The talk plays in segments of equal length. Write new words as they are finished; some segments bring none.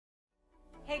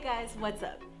Hey guys, what's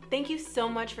up? Thank you so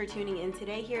much for tuning in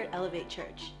today here at Elevate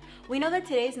Church. We know that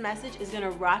today's message is going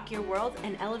to rock your world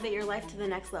and elevate your life to the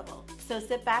next level. So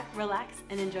sit back, relax,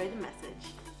 and enjoy the message.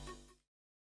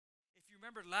 If you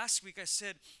remember last week, I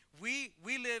said we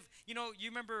live. You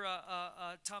remember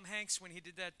Tom Hanks when he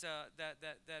did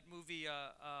that movie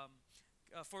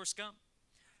Forrest Gump.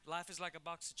 Life is like a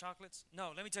box of chocolates.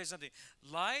 No, let me tell you something.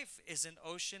 Life is an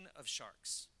ocean of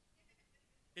sharks.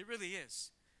 It really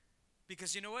is.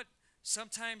 Because you know what?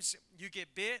 Sometimes you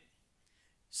get bit.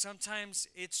 Sometimes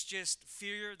it's just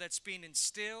fear that's being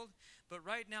instilled. But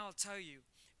right now, I'll tell you,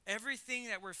 everything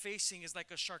that we're facing is like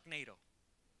a sharknado.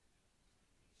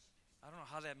 I don't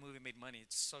know how that movie made money.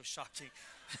 It's so shocking.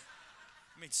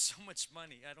 It made so much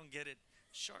money. I don't get it.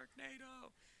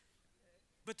 Sharknado.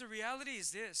 But the reality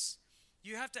is this.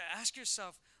 You have to ask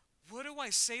yourself, what do I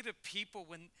say to people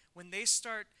when they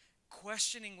start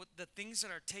questioning what the things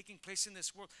that are taking place in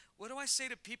this world? What do I say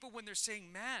to people when they're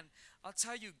saying, man, I'll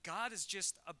tell you, God is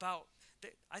just about,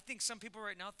 I think some people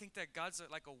right now think that God's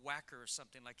like a whacker or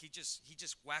something, like he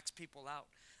just whacks people out.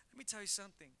 Let me tell you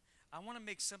something. I want to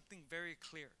make something very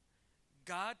clear.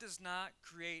 God does not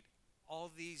create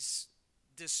all these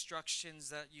destructions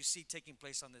that you see taking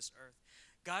place on this earth.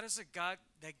 God is a God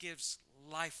that gives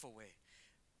life away.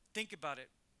 Think about it.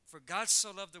 For God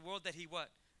so loved the world that he what?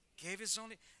 Gave his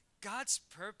only. God's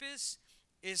purpose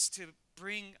is to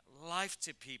bring life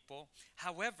to people.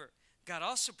 However, God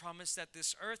also promised that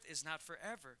this earth is not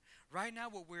forever. Right now,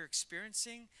 what we're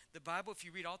experiencing, the Bible, if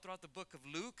you read all throughout the book of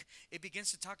Luke, it begins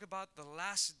to talk about the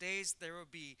last days. There will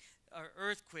be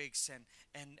earthquakes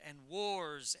and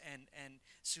wars and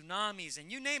tsunamis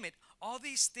and you name it. All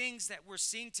these things that we're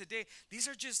seeing today, these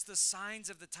are just the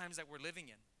signs of the times that we're living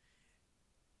in.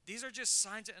 These are just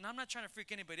signs, and I'm not trying to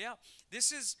freak anybody out.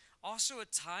 This is also a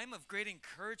time of great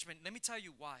encouragement. Let me tell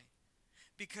you why.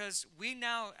 Because we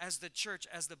now, as the church,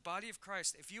 as the body of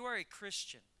Christ, if you are a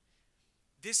Christian,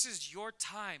 this is your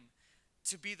time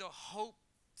to be the hope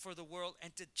for the world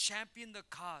and to champion the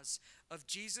cause of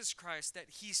Jesus Christ, that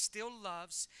he still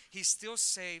loves, he still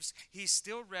saves, he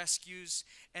still rescues,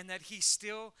 and that he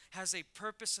still has a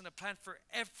purpose and a plan for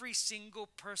every single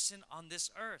person on this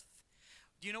earth.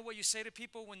 Do you know what you say to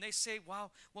people when they say,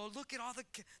 wow, well, look at all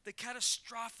the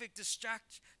catastrophic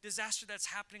disaster that's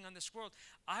happening on this world?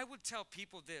 I would tell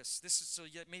people this is so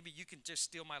maybe you can just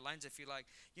steal my lines if you like.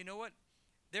 You know what?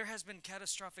 There has been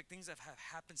catastrophic things that have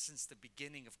happened since the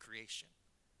beginning of creation.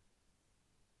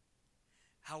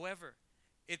 However,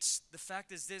 the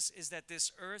fact is that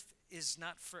this earth is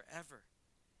not forever.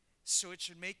 So it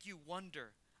should make you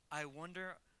wonder, I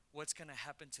wonder what's going to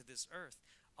happen to this earth.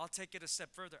 I'll take it a step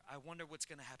further. I wonder what's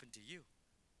going to happen to you.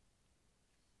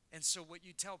 And so what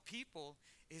you tell people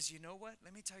is, you know what?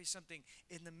 Let me tell you something.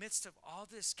 In the midst of all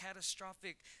this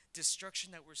catastrophic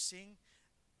destruction that we're seeing,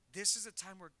 this is a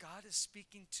time where God is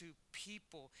speaking to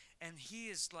people and he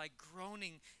is like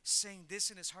groaning, saying this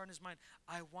in his heart and his mind.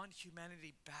 I want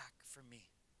humanity back for me.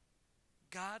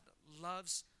 God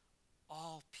loves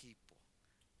all people.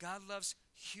 God loves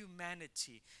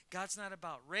humanity. God's not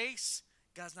about race.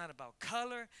 God's not about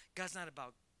color. God's not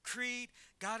about creed.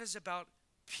 God is about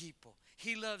people.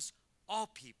 He loves all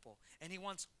people. And he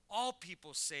wants all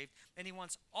people saved. And he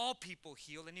wants all people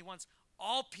healed. And he wants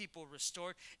all people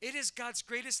restored. It is God's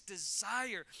greatest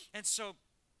desire. And so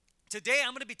today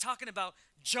I'm going to be talking about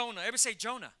Jonah. Everybody say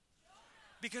Jonah.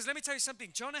 Because let me tell you something.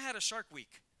 Jonah had a shark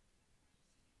week.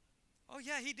 Oh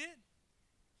yeah, he did.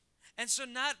 And so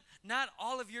not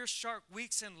all of your shark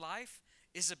weeks in life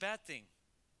is a bad thing.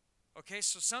 Okay,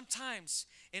 so sometimes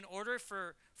in order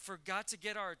for God to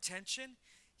get our attention,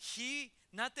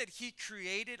 not that he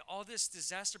created all this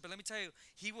disaster, but let me tell you,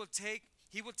 he will take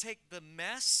the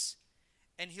mess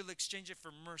and he'll exchange it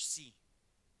for mercy.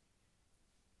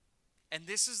 And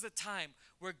this is the time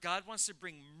where God wants to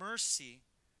bring mercy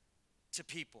to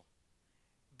people.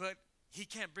 But he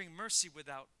can't bring mercy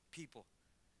without people.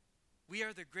 We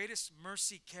are the greatest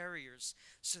mercy carriers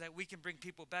so that we can bring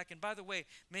people back. And by the way,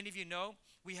 many of you know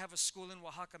we have a school in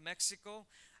Oaxaca, Mexico.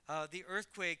 The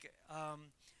earthquake,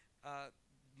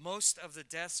 most of the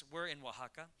deaths were in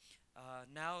Oaxaca.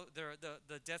 Now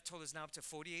the death toll is now up to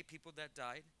 48 people that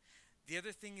died. The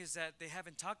other thing is that they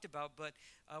haven't talked about, but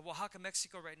Oaxaca,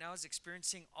 Mexico right now is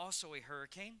experiencing also a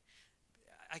hurricane.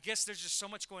 I guess there's just so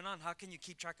much going on. How can you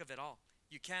keep track of it all?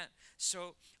 You can't.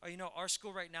 So, our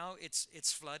school right now,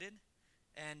 it's flooded.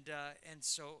 And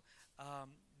so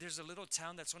there's a little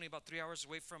town that's only about 3 hours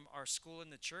away from our school and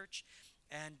the church.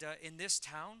 And in this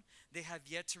town, they have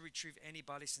yet to retrieve any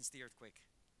body since the earthquake.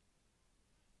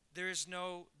 There is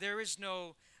no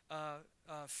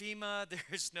FEMA.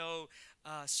 There's no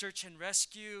search and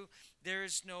rescue.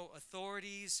 There's no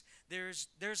authorities. There's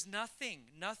nothing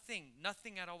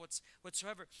at all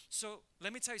whatsoever. So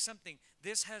let me tell you something.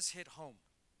 This has hit home.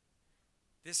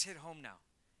 This hit home now.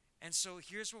 And so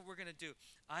here's what we're going to do.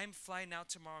 I'm flying out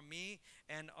tomorrow. Me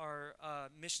and our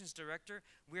missions director,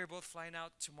 we are both flying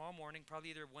out tomorrow morning,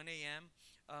 probably either 1 a.m.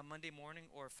 Monday morning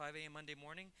or 5 a.m. Monday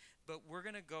morning. But we're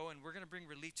going to go and we're going to bring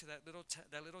relief to that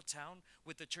little town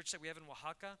with the church that we have in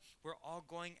Oaxaca. We're all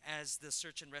going as the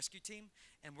search and rescue team,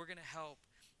 and we're going to help.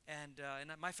 And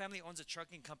my family owns a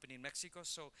trucking company in Mexico,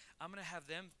 so I'm going to have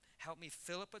them help me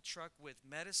fill up a truck with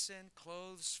medicine,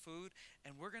 clothes, food,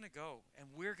 and we're going to go, and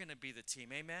we're going to be the team.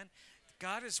 Amen?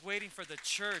 God is waiting for the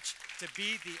church to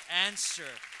be the answer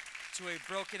to a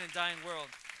broken and dying world.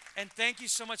 And thank you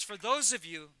so much for those of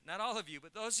you, not all of you,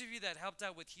 but those of you that helped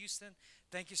out with Houston.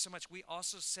 Thank you so much. We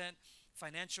also sent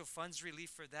financial funds relief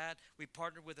for that. We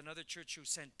partnered with another church who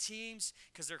sent teams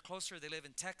because they're closer. They live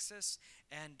in Texas.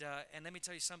 And let me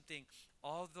tell you something.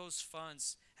 All those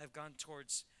funds have gone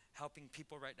towards helping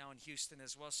people right now in Houston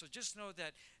as well. So just know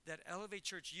that Elevate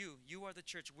Church, you are the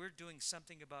church. We're doing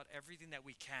something about everything that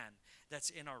we can that's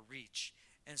in our reach.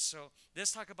 And so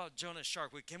let's talk about Jonah's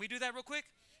shark. Can we do that real quick?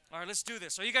 All right, let's do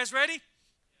this. Are you guys ready?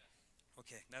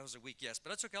 Okay, that was a weak yes, but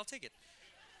that's okay. I'll take it.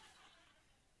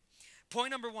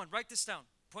 Point number one, write this down.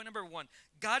 Point number one,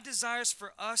 God desires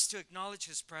for us to acknowledge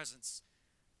his presence.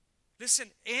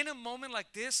 Listen, in a moment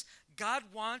like this, God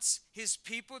wants his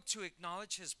people to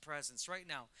acknowledge his presence right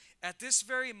now. At this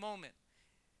very moment.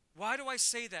 Why do I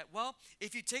say that? Well,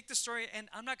 if you take the story, and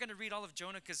I'm not going to read all of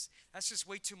Jonah because that's just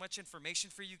way too much information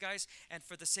for you guys. And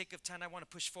for the sake of time, I want to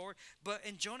push forward. But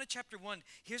in Jonah chapter 1,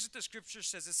 here's what the scripture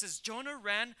says. It says, Jonah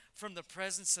ran from the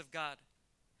presence of God.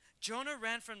 Jonah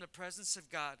ran from the presence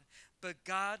of God, but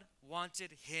God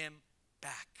wanted him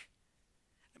back.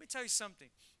 Let me tell you something.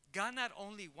 God not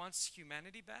only wants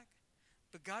humanity back,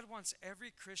 but God wants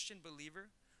every Christian believer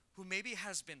who maybe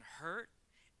has been hurt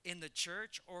in the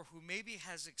church or who maybe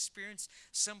has experienced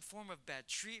some form of bad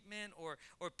treatment or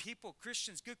people,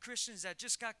 Christians, good Christians that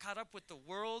just got caught up with the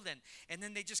world and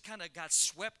then they just kind of got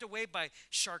swept away by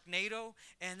Sharknado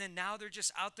and then now they're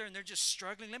just out there and they're just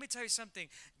struggling. Let me tell you something.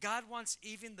 God wants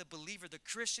even the believer, the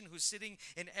Christian who's sitting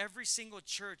in every single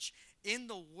church in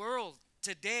the world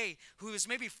today who is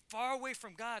maybe far away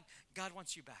from God, God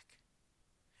wants you back.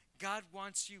 God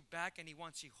wants you back, and he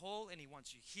wants you whole, and he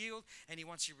wants you healed, and he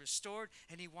wants you restored,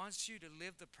 and he wants you to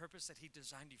live the purpose that he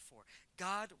designed you for.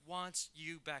 God wants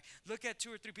you back. Look at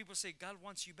 2 or 3 people, say, God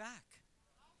wants you back.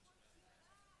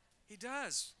 He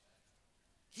does.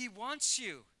 He wants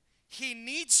you. He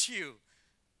needs you.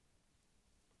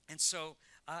 And so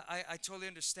I totally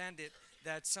understand it,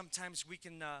 that sometimes we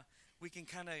can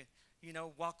kind of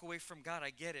walk away from God.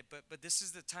 I get it, but this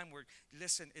is the time where,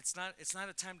 listen, it's not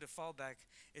a time to fall back.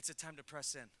 It's a time to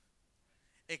press in.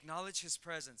 Acknowledge his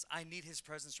presence. I need his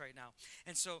presence right now.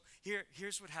 And so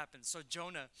here's what happens. So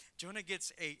Jonah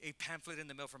gets a pamphlet in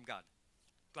the mail from God,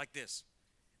 like this.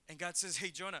 And God says,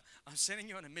 hey, Jonah, I'm sending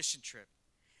you on a mission trip.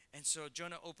 And so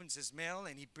Jonah opens his mail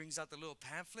and he brings out the little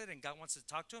pamphlet and God wants to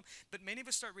talk to him. But many of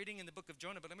us start reading in the book of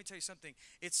Jonah. But let me tell you something.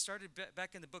 It started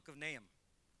back in the book of Nahum.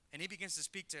 And he begins to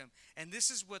speak to him. And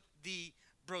this is what the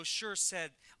brochure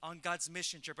said on God's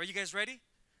mission trip. Are you guys ready?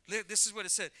 This is what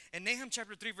it said. In Nahum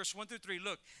chapter 3, verse 1 through 3,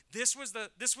 look. This was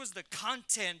the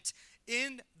content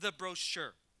in the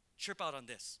brochure. Trip out on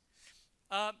this.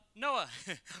 Noah,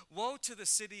 woe to the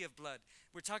city of blood.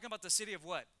 We're talking about the city of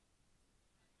what?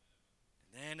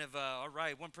 Nineveh. All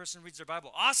right, one person reads their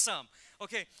Bible. Awesome.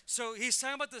 Okay, so he's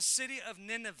talking about the city of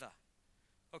Nineveh.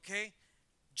 Okay?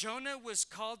 Jonah was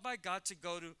called by God to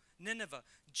go to Nineveh.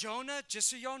 Jonah, just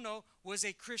so y'all know, was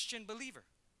a Christian believer.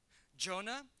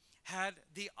 Jonah had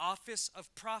the office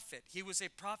of prophet. He was a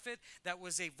prophet that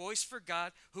was a voice for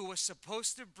God who was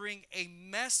supposed to bring a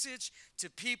message to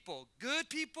people. Good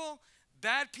people,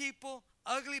 bad people,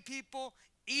 ugly people,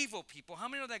 evil people. How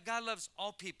many know that God loves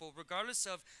all people regardless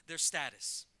of their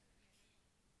status?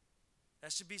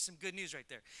 That should be some good news right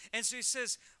there. And so he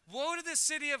says, woe to the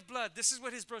city of blood. This is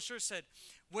what his brochure said.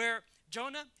 Where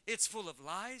Jonah, it's full of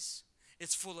lies.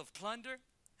 It's full of plunder.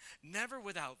 Never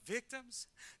without victims.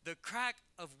 The crack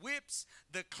of whips.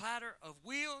 The clatter of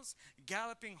wheels.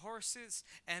 Galloping horses.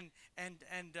 And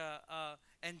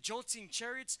jolting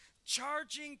chariots.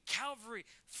 Charging cavalry.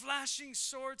 Flashing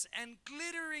swords and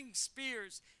glittering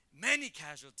spears. Many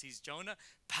casualties, Jonah.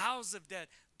 Piles of dead.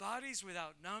 Bodies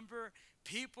without number.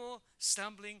 People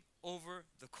stumbling over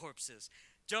the corpses.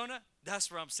 Jonah, that's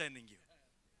where I'm sending you.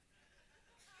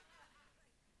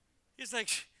 He's like,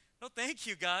 no, thank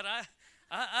you, God.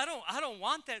 I don't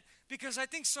want that, because I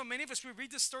think so many of us, we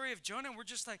read the story of Jonah and we're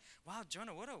just like, wow,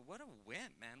 Jonah, what a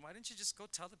wimp, man. Why didn't you just go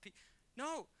tell the people?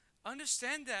 No,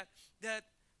 understand that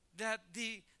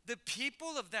the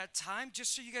people of that time,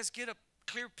 just so you guys get a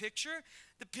clear picture,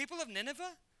 the people of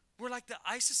Nineveh were like the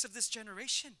ISIS of this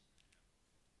generation.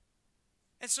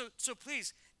 And so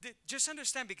please, just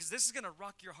understand, because this is going to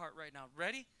rock your heart right now.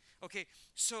 Ready? Okay,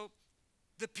 so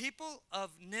the people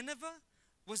of Nineveh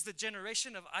was the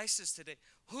generation of ISIS today.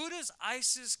 Who does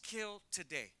ISIS kill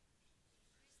today?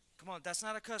 Come on, that's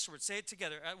not a cuss word. Say it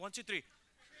together. 1, 2, 3.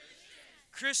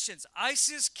 Christians.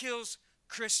 ISIS kills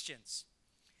Christians.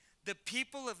 The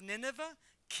people of Nineveh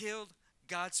killed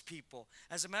God's people.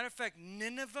 As a matter of fact,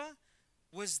 Nineveh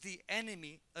was the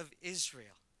enemy of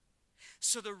Israel.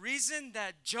 So the reason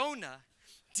that Jonah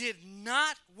did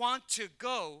not want to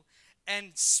go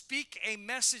and speak a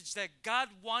message that God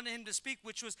wanted him to speak,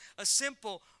 which was a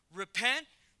simple repent,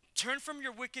 turn from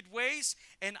your wicked ways,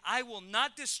 and I will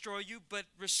not destroy you, but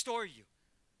restore you.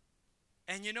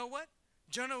 And you know what?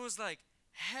 Jonah was like,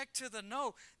 heck to the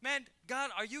no. Man, God,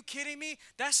 are you kidding me?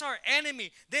 That's our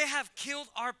enemy. They have killed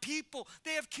our people.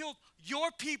 They have killed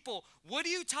your people. What are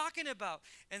you talking about?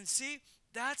 And see,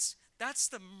 that's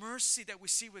the mercy that we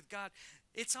see with God.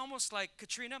 It's almost like,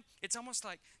 Katrina, it's almost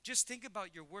like, just think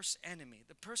about your worst enemy,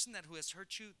 the person who has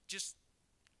hurt you.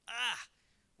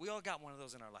 We all got one of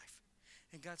those in our life.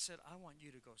 And God said, I want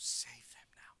you to go save them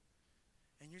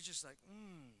now. And you're just like,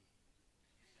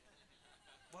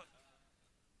 what?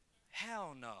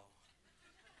 Hell no.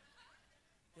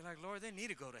 You're like, Lord, they need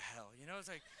to go to hell. You know, it's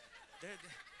like,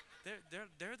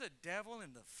 they're the devil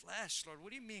in the flesh, Lord.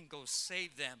 What do you mean go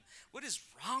save them? What is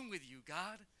wrong with you,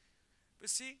 God? But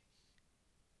see,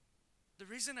 the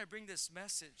reason I bring this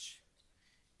message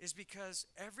is because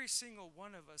every single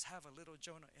one of us have a little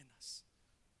Jonah in us.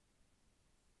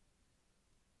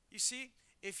 You see,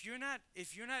 if you're not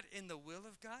in the will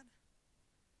of God,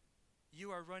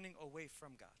 you are running away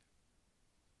from God.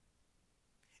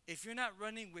 If you're not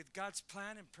running with God's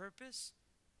plan and purpose,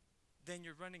 then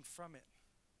you're running from it.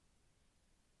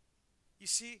 You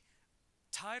see,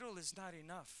 title is not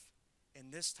enough in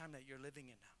this time that you're living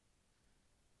in now.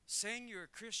 Saying you're a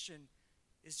Christian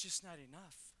is just not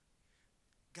enough.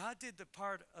 God did the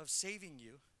part of saving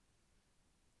you.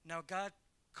 Now God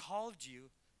called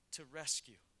you to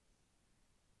rescue.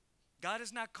 God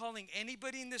is not calling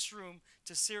anybody in this room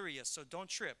to Syria, so don't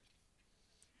trip.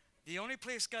 The only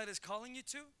place God is calling you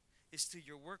to is to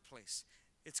your workplace.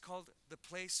 It's called the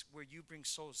place where you bring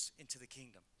souls into the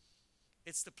kingdom.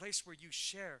 It's the place where you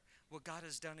share what God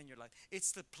has done in your life.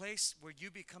 It's the place where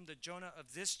you become the Jonah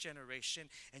of this generation,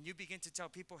 and you begin to tell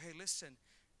people, hey, listen,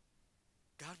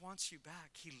 God wants you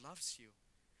back. He loves you.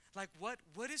 Like what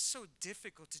is so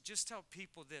difficult to just tell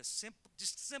people this?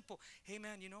 Simple. Hey,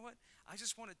 man, you know what? I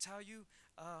just want to tell you,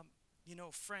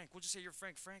 Frank, we'll just say you're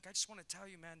Frank. Frank, I just want to tell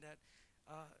you, man, that,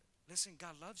 listen,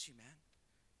 God loves you, man,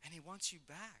 and he wants you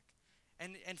back.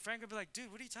 And Frank would be like,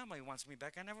 dude, what are you talking about? He wants me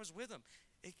back. I never was with him.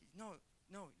 No,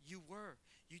 you were.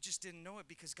 You just didn't know it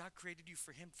because God created you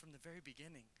for him from the very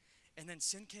beginning. And then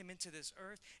sin came into this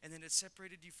earth, and then it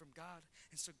separated you from God.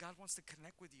 And so God wants to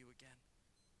connect with you again.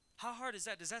 How hard is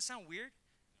that? Does that sound weird?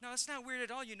 No, it's not weird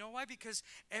at all. You know why? Because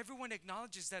everyone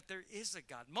acknowledges that there is a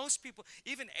God. Most people,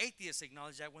 even atheists,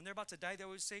 acknowledge that. When they're about to die, they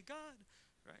always say, God,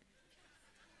 right?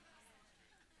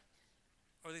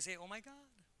 Or they say, oh my God.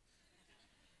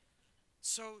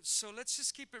 So let's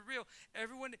just keep it real.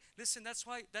 Everyone, listen, that's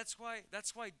why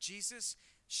Jesus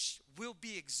will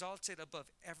be exalted above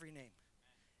every name.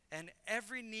 And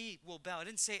every knee will bow. I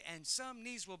didn't say, and some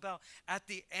knees will bow. At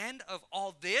the end of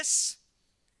all this,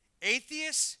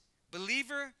 atheist,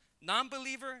 believer,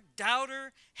 non-believer,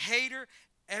 doubter, hater,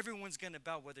 everyone's going to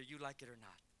bow whether you like it or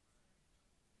not.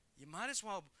 You might as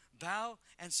well bow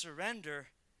and surrender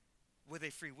with a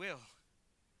free will.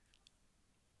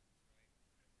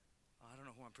 I don't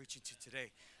know who I'm preaching to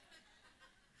today.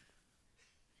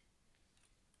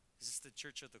 Is this the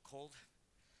church of the cold?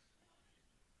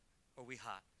 Or are we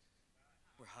hot?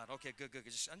 We're hot. Okay, good.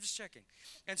 I'm just checking.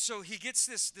 And so he gets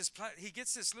this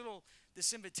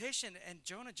invitation, and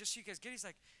Jonah, just so you guys get, he's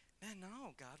like, man,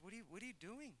 no, God, what are you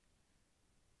doing?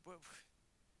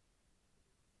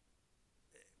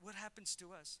 What happens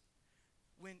to us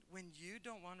when you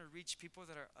don't want to reach people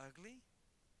that are ugly?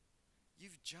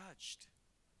 You've judged.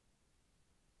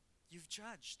 You've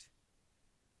judged.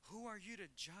 Who are you to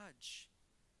judge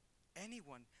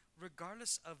anyone,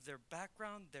 regardless of their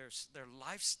background, their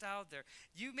lifestyle?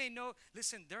 You may know,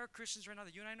 listen, there are Christians right now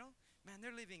that you and I know, man,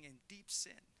 they're living in deep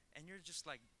sin, and you're just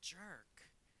like,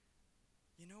 jerk.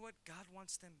 You know what? God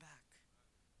wants them back.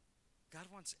 God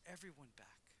wants everyone back.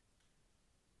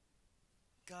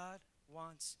 God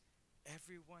wants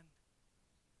everyone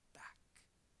back.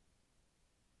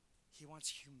 He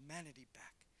wants humanity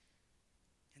back.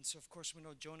 And so, of course, we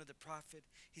know Jonah the prophet,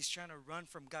 he's trying to run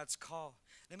from God's call.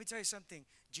 Let me tell you something.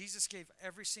 Jesus gave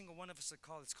every single one of us a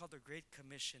call. It's called the Great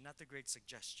Commission, not the Great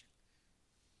Suggestion.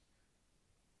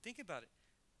 Think about it.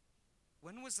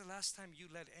 When was the last time you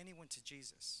led anyone to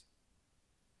Jesus?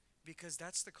 Because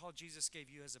that's the call Jesus gave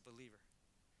you as a believer.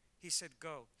 He said,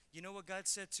 go. You know what God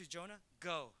said to Jonah?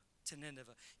 Go to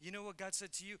Nineveh. You know what God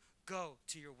said to you? Go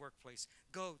to your workplace.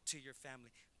 Go to your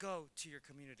family. Go to your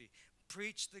community.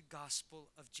 Preach the gospel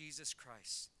of Jesus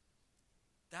Christ.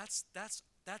 That's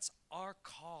our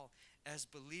call as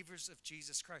believers of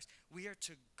Jesus Christ. We are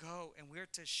to go and we are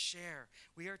to share.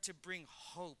 We are to bring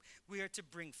hope. We are to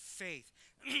bring faith.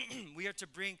 We are to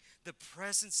bring the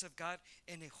presence of God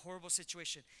in a horrible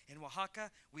situation. In Oaxaca,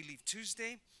 we leave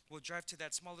Tuesday. We'll drive to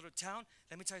that small little town.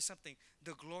 Let me tell you something.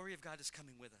 The glory of God is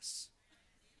coming with us.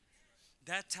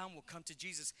 That town will come to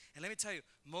Jesus. And let me tell you,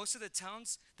 most of the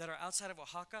towns that are outside of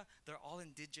Oaxaca, they're all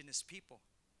indigenous people.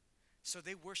 So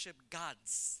they worship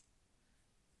gods.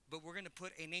 But we're going to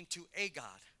put a name to a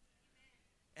God.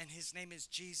 And his name is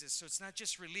Jesus. So it's not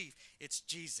just relief, it's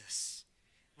Jesus.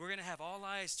 We're going to have all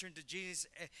eyes turned to Jesus.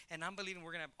 And I'm believing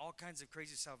we're going to have all kinds of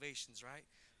crazy salvations, right?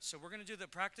 So we're going to do the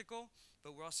practical,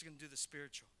 but we're also going to do the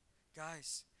spiritual.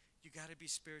 Guys, you got to be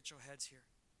spiritual heads here.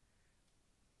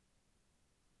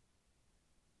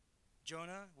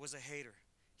 Jonah was a hater.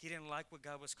 He didn't like what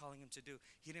God was calling him to do.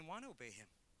 He didn't want to obey him.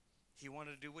 He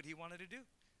wanted to do what he wanted to do.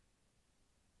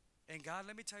 And God,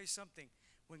 let me tell you something.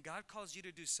 When God calls you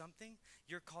to do something,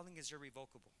 your calling is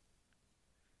irrevocable.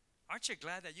 Aren't you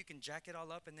glad that you can jack it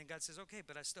all up and then God says, okay,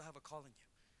 but I still have a call in you?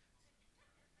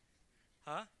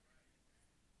 Huh?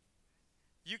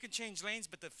 You can change lanes,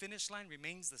 but the finish line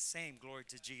remains the same. Glory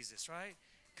to Jesus, right?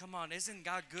 Come on, isn't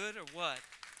God good or what?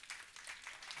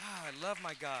 Ah, I love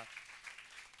my God.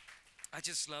 I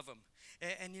just love him.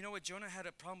 And you know what? Jonah had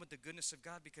a problem with the goodness of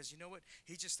God because you know what?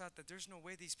 He just thought that there's no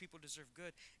way these people deserve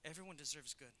good. Everyone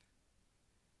deserves good.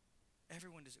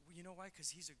 Everyone deserves. You know why?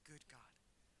 Because he's a good God.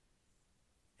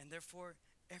 And therefore,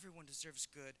 everyone deserves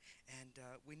good. And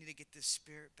we need to get this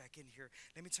spirit back in here.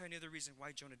 Let me tell you another reason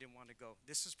why Jonah didn't want to go.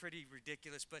 This is pretty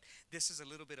ridiculous, but this is a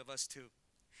little bit of us too.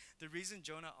 The reason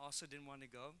Jonah also didn't want to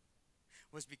go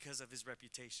was because of his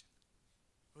reputation.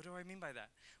 What do I mean by that?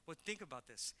 Well, think about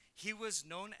this. He was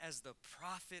known as the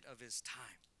prophet of his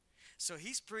time. So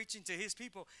he's preaching to his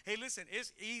people. Hey, listen,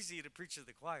 it's easy to preach to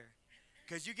the choir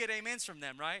because you get amens from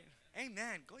them, right?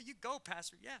 Amen. Go, you go,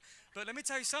 pastor. Yeah. But let me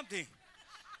tell you something.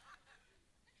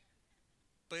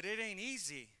 But it ain't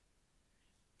easy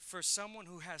for someone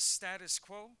who has status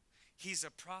quo. He's a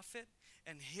prophet.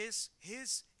 And his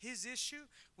issue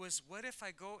was, what if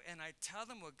I go and I tell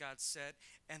them what God said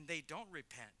and they don't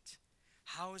repent?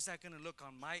 How is that going to look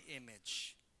on my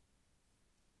image?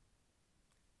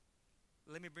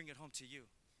 Let me bring it home to you.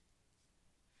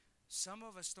 Some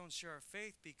of us don't share our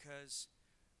faith because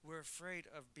we're afraid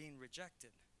of being rejected.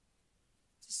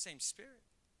 It's the same spirit.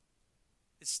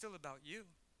 It's still about you.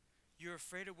 You're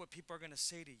afraid of what people are going to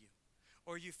say to you.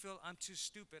 Or you feel, I'm too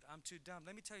stupid, I'm too dumb.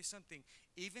 Let me tell you something.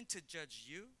 Even to judge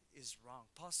you is wrong.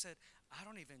 Paul said, I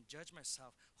don't even judge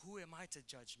myself. Who am I to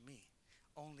judge me?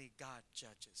 Only God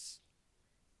judges.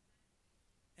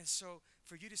 And so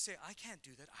for you to say, I can't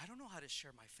do that. I don't know how to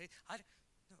share my faith.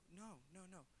 No.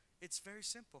 It's very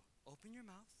simple. Open your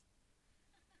mouth.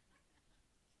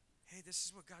 Hey, this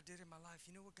is what God did in my life.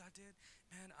 You know what God did?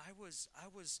 Man, I was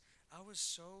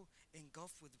so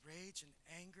engulfed with rage and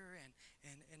anger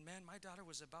and man, my daughter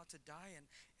was about to die and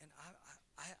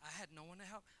I had no one to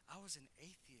help. I was an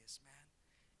atheist, man.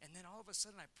 And then all of a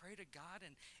sudden I prayed to God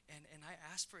and I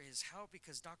asked for his help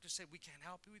because doctors said, we can't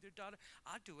help you with your daughter.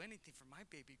 I'd do anything for my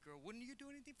baby girl. Wouldn't you do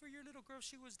anything for your little girl?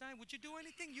 She was dying. Would you do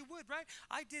anything? You would, right?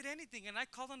 I did anything. And I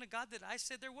called on the God that I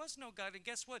said there was no God. And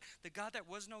guess what? The God that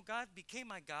was no God became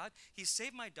my God. He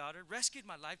saved my daughter, rescued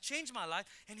my life, changed my life.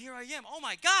 And here I am. Oh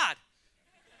my God.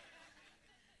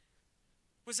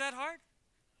 Was that hard?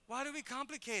 Why do we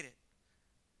complicate it?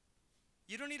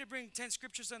 You don't need to bring 10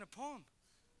 scriptures on a poem.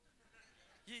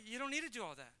 You don't need to do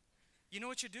all that. You know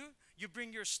what you do? You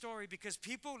bring your story because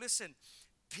people, listen,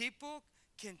 people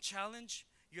can challenge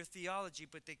your theology,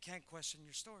 but they can't question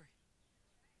your story.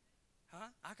 Huh?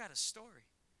 I got a story.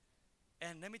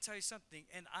 And let me tell you something,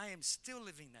 and I am still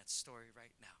living that story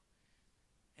right now.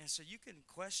 And so you can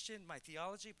question my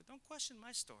theology, but don't question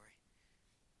my story.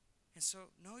 And so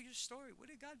know your story. What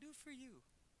did God do for you?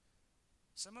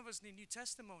 Some of us need new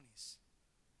testimonies.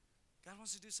 God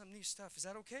wants to do some new stuff. Is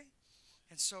that okay?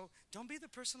 And so don't be the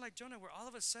person like Jonah where all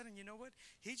of a sudden, you know what?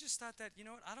 He just thought that, you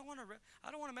know what? I don't want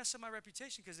to mess up my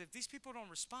reputation, because if these people don't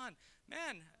respond,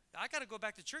 man, I got to go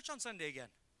back to church on Sunday again.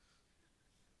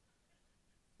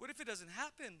 What if it doesn't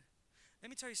happen? Let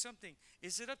me tell you something.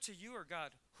 Is it up to you or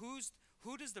God?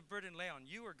 Who does the burden lay on,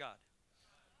 you or God?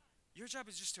 Your job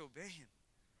is just to obey him.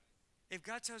 If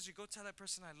God tells you, go tell that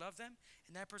person I love them,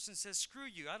 and that person says, screw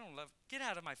you, I don't love, get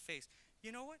out of my face.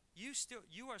 You know what?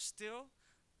 You are still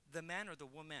the man or the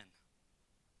woman.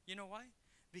 You know why?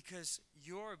 Because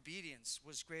your obedience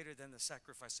was greater than the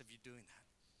sacrifice of you doing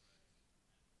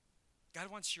that. God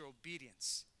wants your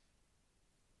obedience.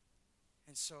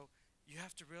 And so you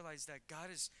have to realize that God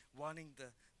is wanting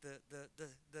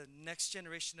the next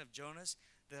generation of Jonahs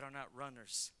that are not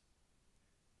runners,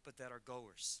 but that are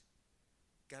goers.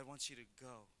 God wants you to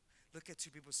go. Look at two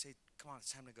people and say, come on,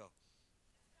 it's time to go.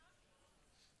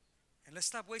 And let's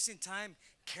stop wasting time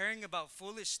caring about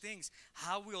foolish things,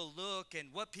 how we'll look and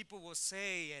what people will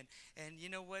say, and you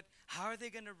know what, how are they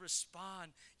going to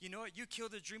respond? You know what, you kill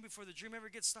the dream before the dream ever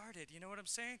gets started. You know what I'm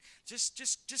saying?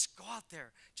 Just go out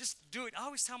there. Just do it. I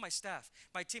always tell my staff,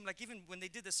 my team, like even when they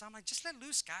did this, I'm like, just let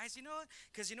loose, guys, you know what?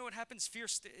 Because you know what happens? Fear,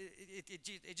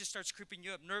 it just starts creeping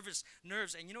you up, nerves.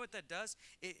 And you know what that does?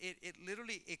 It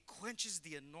literally, it quenches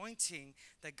the anointing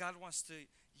that God wants to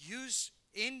use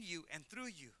in you and through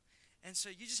you. And so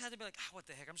you just have to be like, what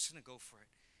the heck, I'm just going to go for it.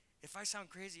 If I sound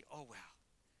crazy, oh, well,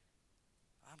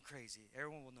 I'm crazy.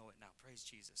 Everyone will know it now. Praise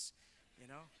Jesus. You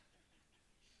know?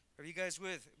 Are you guys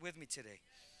with me today?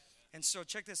 And so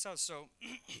check this out. So,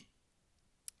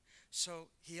 so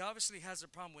he obviously has a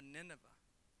problem with Nineveh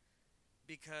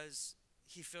because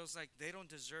he feels like they don't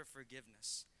deserve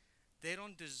forgiveness. They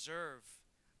don't deserve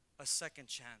a second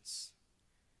chance.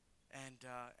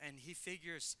 And he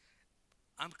figures,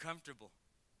 I'm comfortable.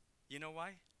 You know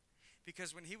why?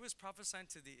 Because when he was prophesying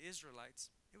to the Israelites,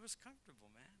 it was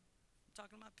comfortable, man. I'm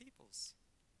talking about peoples.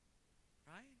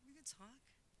 Right? We can talk.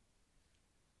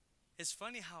 It's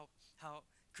funny how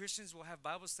Christians will have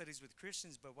Bible studies with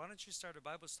Christians, but why don't you start a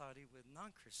Bible study with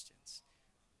non-Christians?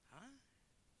 Huh?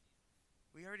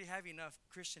 We already have enough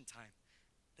Christian time.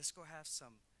 Let's go have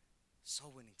some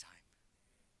soul-winning time.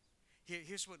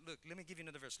 Here's what, look, let me give you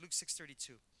another verse. Luke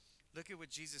 6:32. Look at what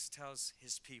Jesus tells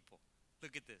his people.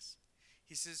 Look at this.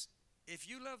 He says, if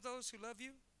you love those who love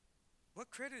you, what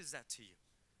credit is that to you?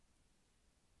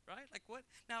 Right? Like what?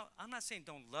 Now, I'm not saying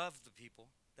don't love the people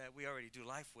that we already do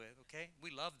life with, okay?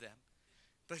 We love them.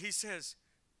 But he says,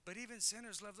 but even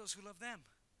sinners love those who love them.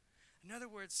 In other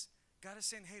words, God is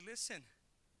saying, hey, listen,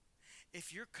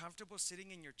 if you're comfortable sitting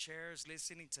in your chairs,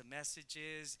 listening to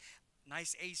messages,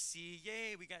 nice AC,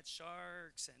 yay, we got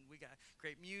sharks, and we got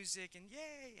great music, and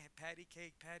yay, patty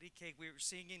cake, we were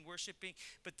singing, worshiping,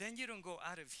 but then you don't go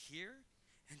out of here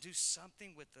and do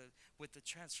something with the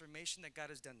transformation that God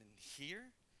has done in here,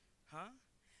 huh?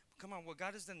 Come on, what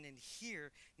God has done in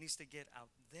here needs to get out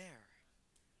there.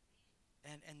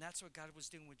 And that's what God was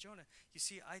doing with Jonah. You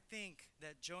see, I think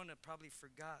that Jonah probably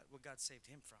forgot what God saved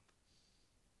him from.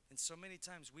 And so many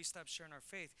times we stop sharing our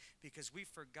faith because we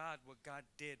forgot what God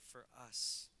did for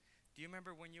us. Do you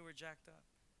remember when you were jacked up?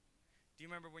 Do you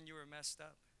remember when you were messed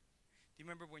up? Do you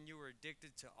remember when you were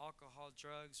addicted to alcohol,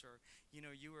 drugs, or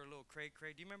you were a little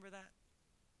cray-cray? Do you remember that?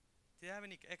 Do you have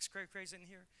any ex-cray-crays in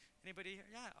here? Anybody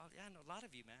here? Yeah, I know a lot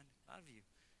of you, man, a lot of you.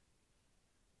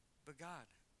 But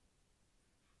God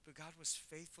was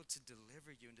faithful to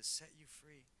deliver you and to set you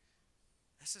free.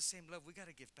 That's the same love we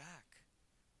got to give back.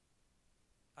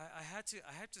 I had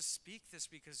to speak this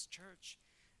because, church,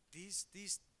 these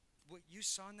what you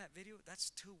saw in that video, that's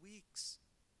 2 weeks.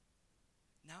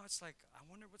 Now it's like, I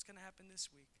wonder what's going to happen this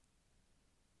week.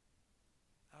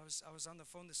 I was on the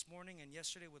phone this morning and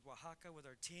yesterday with Oaxaca with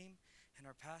our team and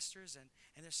our pastors, and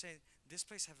they're saying this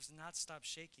place has not stopped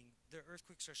shaking. The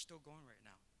earthquakes are still going right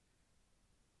now.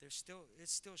 It's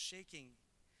still shaking.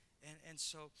 And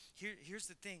so here's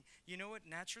the thing. You know what?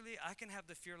 Naturally, I can have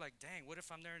the fear like, dang, what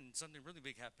if I'm there and something really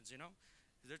big happens, you know?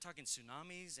 They're talking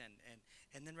tsunamis,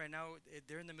 and then right now,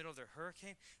 they're in the middle of their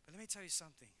hurricane. But let me tell you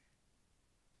something.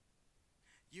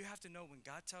 You have to know when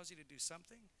God tells you to do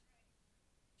something,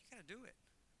 you got to do it.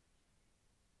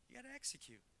 You got to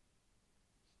execute.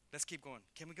 Let's keep going.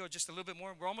 Can we go just a little bit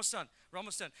more? We're almost done.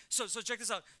 So check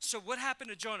this out. So what happened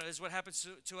to Jonah is what happens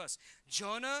to us.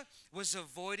 Jonah was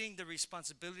avoiding the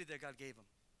responsibility that God gave him.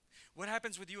 What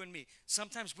happens with you and me?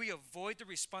 Sometimes we avoid the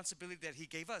responsibility that he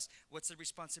gave us. What's the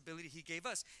responsibility he gave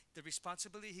us? The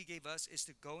responsibility he gave us is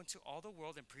to go into all the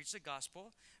world and preach the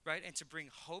gospel, right? And to bring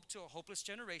hope to a hopeless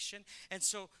generation. And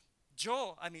so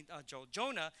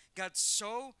Jonah got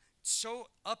so so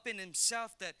up in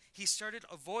himself that he started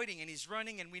avoiding, and he's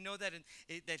running, and we know that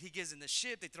that he gets in the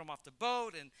ship, they throw him off the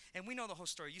boat, and we know the whole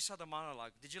story. You saw the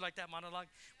monologue. Did you like that monologue?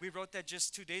 We wrote that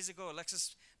just 2 days ago.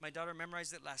 Alexis, my daughter,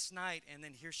 memorized it last night, and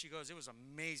then here she goes. It was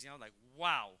amazing. I was like,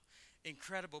 wow,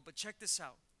 incredible. But check this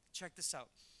out. Check this out.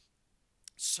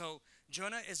 So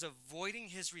Jonah is avoiding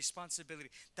his responsibility.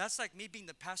 That's like me being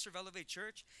the pastor of Elevate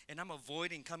Church, and I'm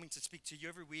avoiding coming to speak to you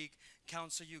every week,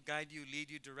 counsel you, guide you, lead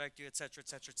you, direct you, etc.,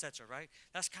 etc., etc., right?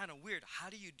 That's kind of weird. How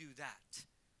do you do that?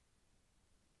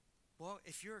 Well,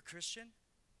 if you're a Christian,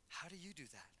 how do you do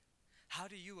that? How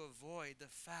do you avoid the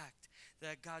fact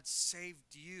that God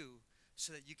saved you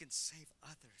so that you can save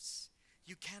others?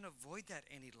 You can't avoid that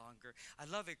any longer. I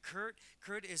love it. Kurt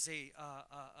is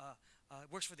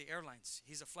works for the airlines.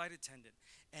 He's a flight attendant.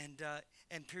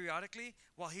 And periodically,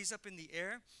 while he's up in the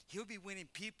air, he'll be winning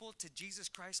people to Jesus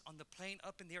Christ on the plane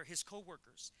up in the air, his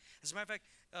co-workers. As a matter of fact,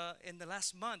 in the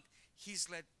last month, he's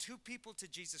led 2 people to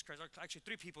Jesus Christ, or actually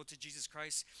 3 people to Jesus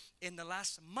Christ in the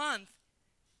last month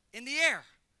in the air.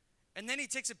 And then he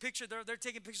takes a picture. They're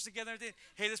taking pictures together.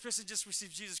 Hey, this person just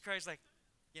received Jesus Christ, like,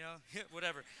 you know,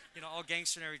 whatever. You know, all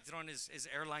gangster and everything, throwing his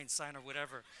airline sign or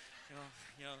whatever.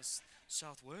 You know,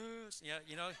 Southwest, yeah,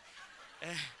 you know.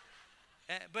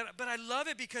 But I love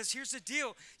it because here's the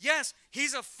deal. Yes,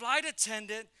 he's a flight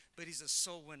attendant, but he's a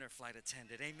soul winner flight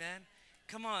attendant. Amen?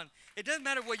 Come on. It doesn't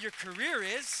matter what your career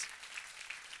is.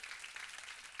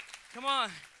 Come on.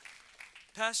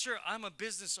 Pastor, I'm a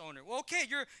business owner. Well, okay,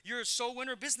 you're a soul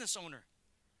winner business owner.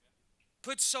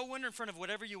 Put soul winner in front of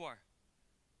whatever you are.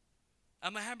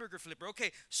 I'm a hamburger flipper.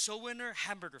 Okay, soul winner,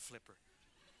 hamburger flipper.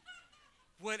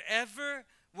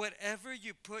 Whatever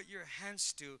you put your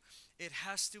hands to, it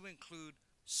has to include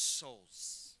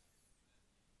souls.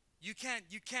 You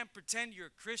can't pretend you're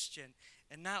a Christian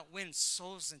and not win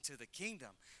souls into the kingdom.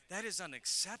 That is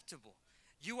unacceptable.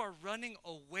 You are running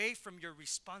away from your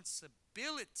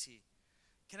responsibility.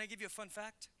 Can I give you a fun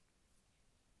fact?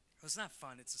 Well, it's not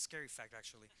fun. It's a scary fact,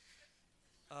 actually.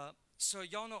 So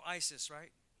y'all know ISIS,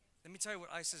 right? Let me tell you what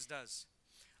ISIS does.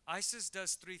 ISIS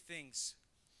does 3 things.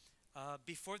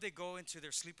 Before they go into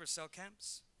their sleeper cell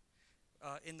camps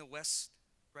in the West,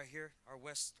 right here,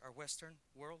 our Western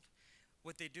world,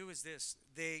 what they do is this.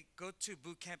 They go to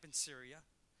boot camp in Syria.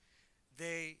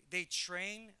 They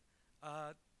train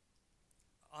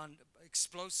on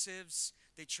explosives.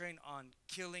 They train on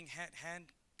killing, hand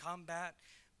combat.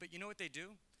 But you know what they do?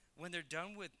 When they're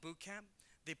done with boot camp,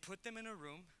 they put them in a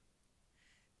room,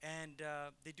 and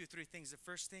they do 3 things. The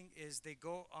first thing is they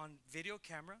go on video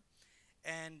camera,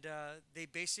 and they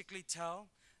basically tell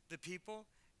the people,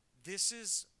 this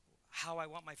is how I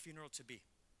want my funeral to be.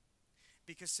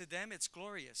 Because to them, it's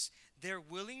glorious. They're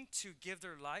willing to give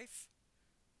their life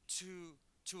to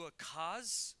a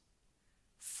cause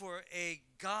for a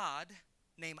God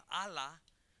named Allah,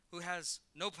 who has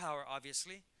no power,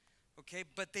 obviously, okay?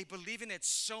 But they believe in it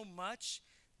so much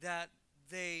that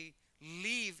they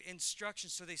leave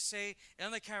instructions. So they say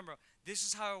on the camera, this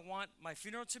is how I want my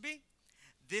funeral to be.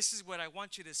 This is what I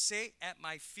want you to say at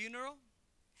my funeral.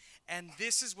 And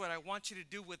this is what I want you to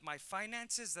do with my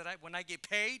finances when I get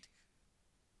paid.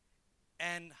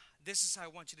 And this is how I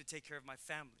want you to take care of my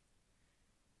family.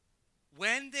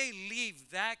 When they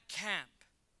leave that camp,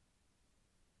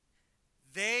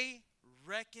 they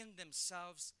reckon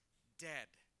themselves dead.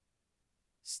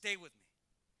 Stay with me.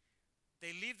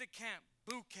 They leave the camp,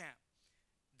 boot camp.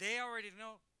 They already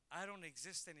know, I don't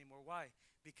exist anymore. Why?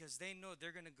 Because they know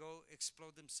they're going to go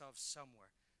explode themselves somewhere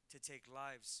to take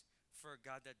lives for a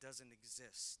God that doesn't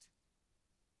exist.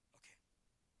 Okay.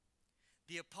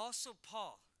 The Apostle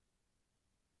Paul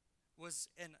was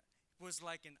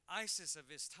like an ISIS of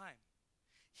his time.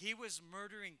 He was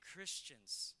murdering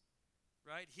Christians,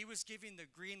 right? He was giving the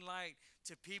green light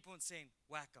to people and saying,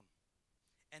 whack them.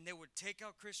 And they would take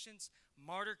out Christians,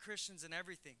 martyr Christians and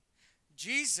everything.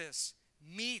 Jesus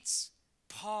meets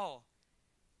Paul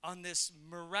on this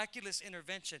miraculous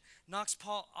intervention, knocks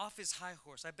Paul off his high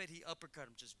horse. I bet he uppercut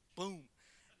him, just boom.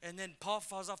 And then Paul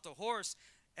falls off the horse,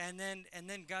 and then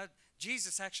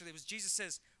Jesus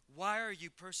says, why are you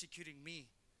persecuting me,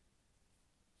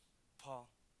 Paul?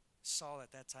 Saul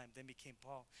at that time, then became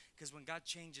Paul. Because when God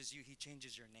changes you, he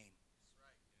changes your name.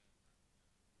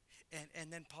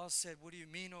 And then Paul said, what do you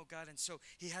mean, oh God? And so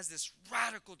he has this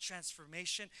radical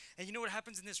transformation. And you know what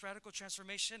happens in this radical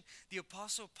transformation? The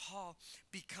Apostle Paul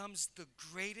becomes the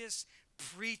greatest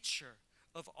preacher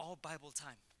of all Bible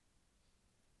time.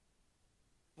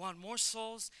 Won more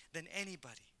souls than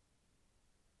anybody.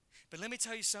 But let me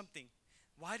tell you something.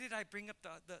 Why did I bring up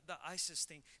the ISIS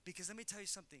thing? Because let me tell you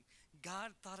something.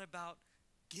 God thought about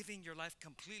giving your life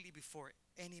completely before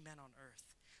any man on earth.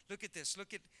 Look at this.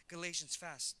 Look at Galatians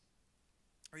fast.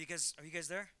 Are you guys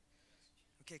there?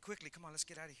 Okay, quickly. Come on, let's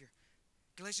get out of here.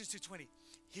 Galatians 2:20.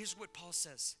 Here's what Paul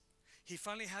says. He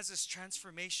finally has this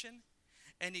transformation,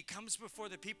 and he comes before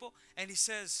the people, and he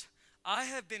says, I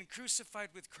have been crucified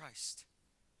with Christ.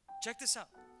 Check this out.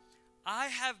 I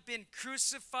have been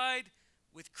crucified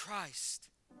with Christ.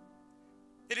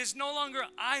 It is no longer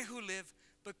I who live,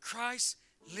 but Christ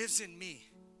lives in me.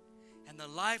 And the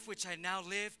life which I now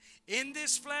live in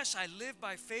this flesh, I live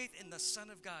by faith in the Son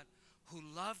of God, who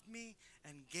loved me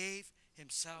and gave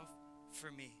himself for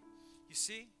me. You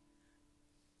see?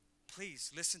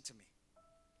 Please listen to me.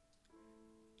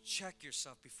 Check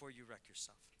yourself before you wreck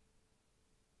yourself.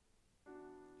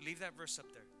 Leave that verse up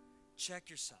there. Check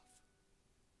yourself.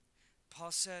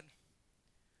 Paul said,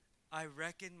 I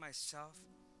reckon myself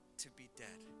to be dead.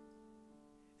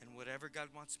 And whatever God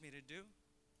wants me to do,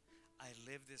 I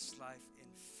live this life in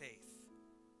faith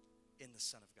in the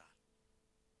Son of God.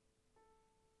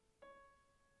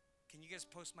 Can you guys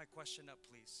post my question up,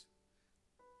 please?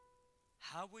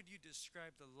 How would you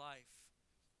describe the life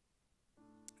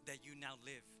that you now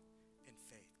live in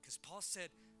faith? Because Paul said,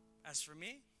 as for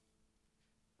me,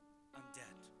 I'm dead.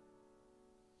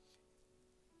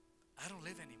 I don't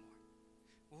live anymore.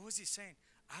 What was he saying?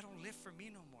 I don't live for me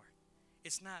no more.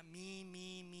 It's not me,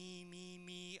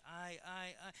 I,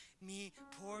 me,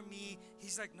 poor me.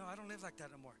 He's like, no, I don't live like that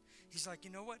no more. He's like,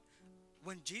 you know what?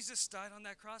 When Jesus died on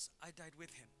that cross, I died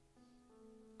with him.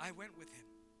 I went with him.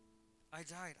 I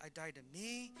died. I died to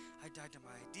me. I died to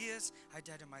my ideas. I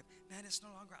died to my, man, it's no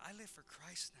longer, I live for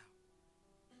Christ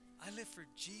now. I live for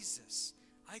Jesus.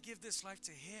 I give this life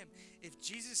to him. If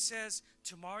Jesus says,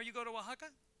 tomorrow you go to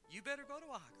Oaxaca, you better go to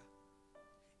Oaxaca.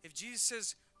 If Jesus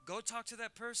says, go talk to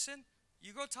that person,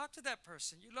 you go talk to that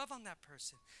person. You love on that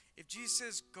person. If Jesus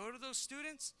says, go to those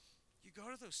students, you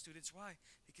go to those students. Why?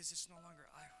 Because it's no longer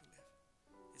I who live.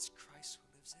 It's Christ who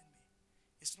lives in me.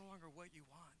 It's no longer what you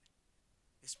want.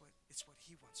 It's what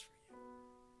he wants for you.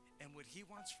 And what he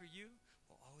wants for you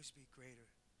will always be greater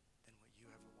than what you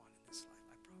ever want in this life.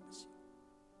 I promise you.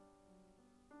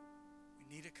 We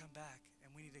need to come back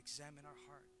and we need to examine our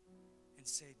heart and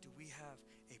say, do we have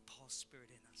a Paul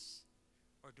spirit in us?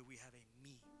 Or do we have a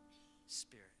me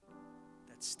spirit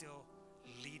that's still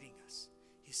leading us?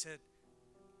 He said,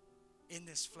 in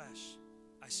this flesh,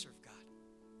 I serve God.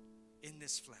 In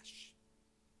this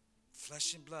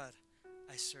flesh and blood,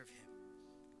 I serve him.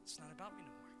 It's not about me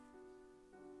no more.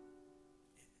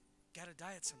 Gotta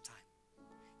die at some time.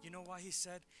 You know why he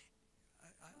said,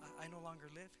 I no longer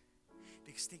live?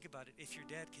 Because think about it. If you're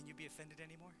dead, can you be offended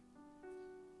anymore?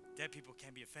 Dead people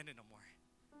can't be offended no more.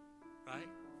 Right?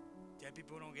 Dead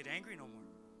people don't get angry no more.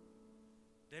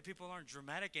 Dead people aren't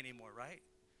dramatic anymore, right?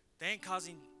 They ain't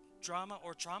causing drama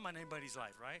or trauma in anybody's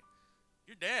life, right?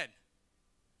 You're dead,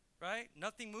 right?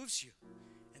 Nothing moves you.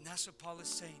 And that's what Paul is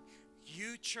saying.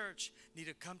 You, church, need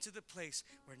to come to the place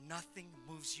where nothing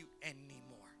moves you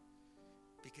anymore.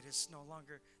 Because it's no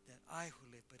longer that I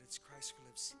who live, but it's Christ who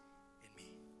lives in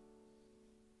me.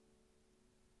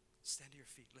 Stand to your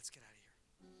feet. Let's get out of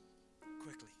here.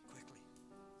 Quickly.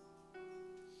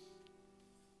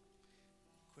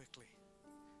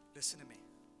 Listen to me.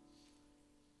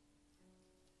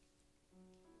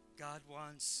 God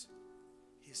wants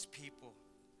his people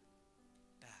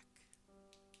back.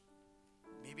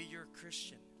 Maybe you're a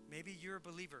Christian. Maybe you're a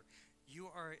believer. You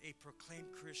are a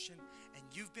proclaimed Christian and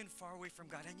you've been far away from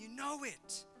God and you know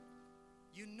it.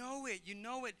 You know it. You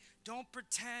know it. Don't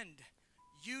pretend.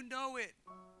 You know it.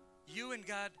 You and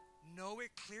God know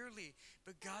it clearly.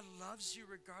 But God loves you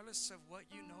regardless of what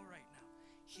you know right now.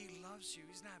 He loves you.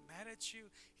 He's not mad at you.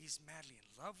 He's madly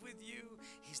in love with you.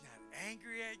 He's not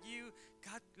angry at you.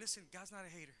 God, listen, God's not a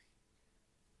hater.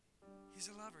 He's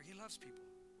a lover. He loves people.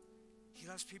 He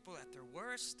loves people at their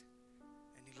worst,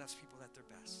 and he loves people at their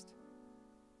best.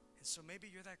 And so maybe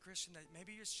you're that Christian that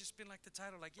maybe it's just been like the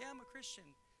title, like, yeah, I'm a Christian,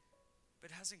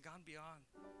 but it hasn't gone beyond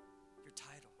your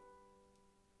title.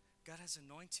 God has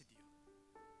anointed you.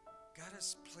 God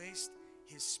has placed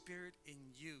his spirit in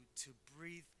you to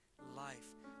breathe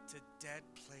life to dead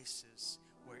places,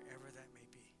 wherever that may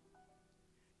be.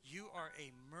 You are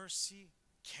a mercy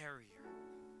carrier.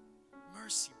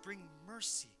 Mercy, bring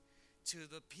mercy to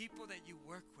the people that you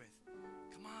work with.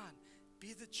 Come on,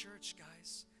 be the church,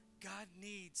 guys. God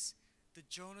needs the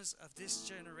Jonahs of this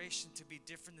generation to be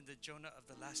different than the Jonah of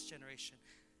the last generation.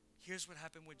 Here's what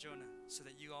happened with Jonah, so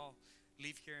that you all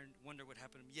leave here and wonder what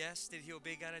happened to him. Yes, did he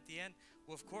obey God at the end?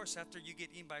 Well, of course, after you get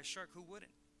eaten by a shark, who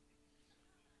wouldn't?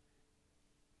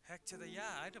 Heck to the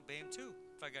yeah, I'd obey him too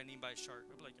if I got eaten by a shark.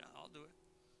 I'd be like, yeah, I'll do it.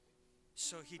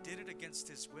 So he did it against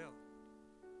his will.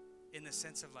 In the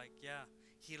sense of like, yeah,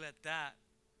 he let that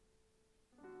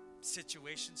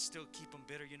situation still keep him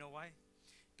bitter. You know why?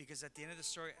 Because at the end of the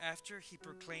story, after he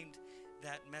proclaimed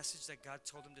that message that God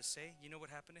told him to say, you know what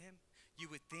happened to him? You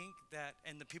would think that,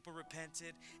 and the people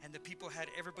repented, and the people had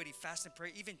everybody fast and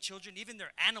pray, even children, even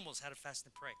their animals had to fast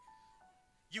and pray.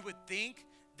 You would think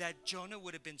that Jonah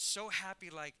would have been so happy,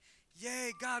 like,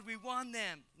 yay, God, we won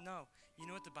them. No, you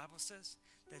know what the Bible says?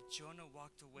 That Jonah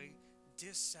walked away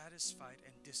dissatisfied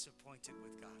and disappointed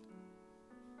with God.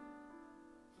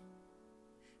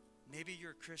 Maybe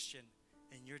you're a Christian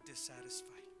and you're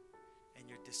dissatisfied and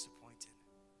you're disappointed.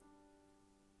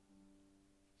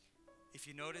 If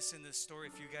you notice in this story,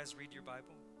 if you guys read your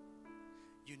Bible,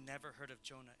 you never heard of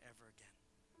Jonah ever again.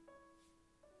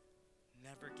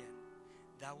 Never again.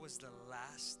 That was the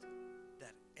last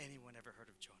that anyone ever heard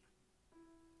of Jonah.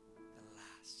 The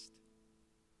last.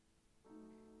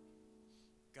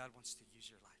 God wants to use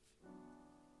your life.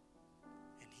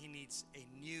 And he needs a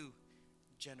new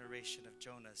generation of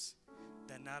Jonahs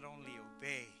that not only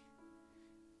obey,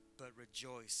 but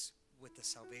rejoice with the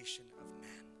salvation of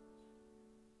man.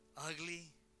 Ugly,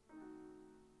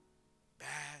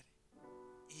 bad,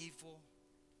 evil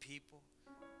people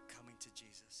coming to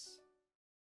Jesus.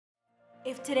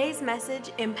 If today's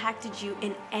message impacted you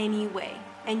in any way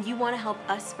and you want to help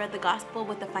us spread the gospel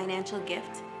with a financial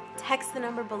gift, text the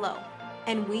number below,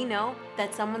 and we know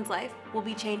that someone's life will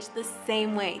be changed the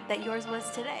same way that yours was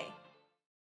today.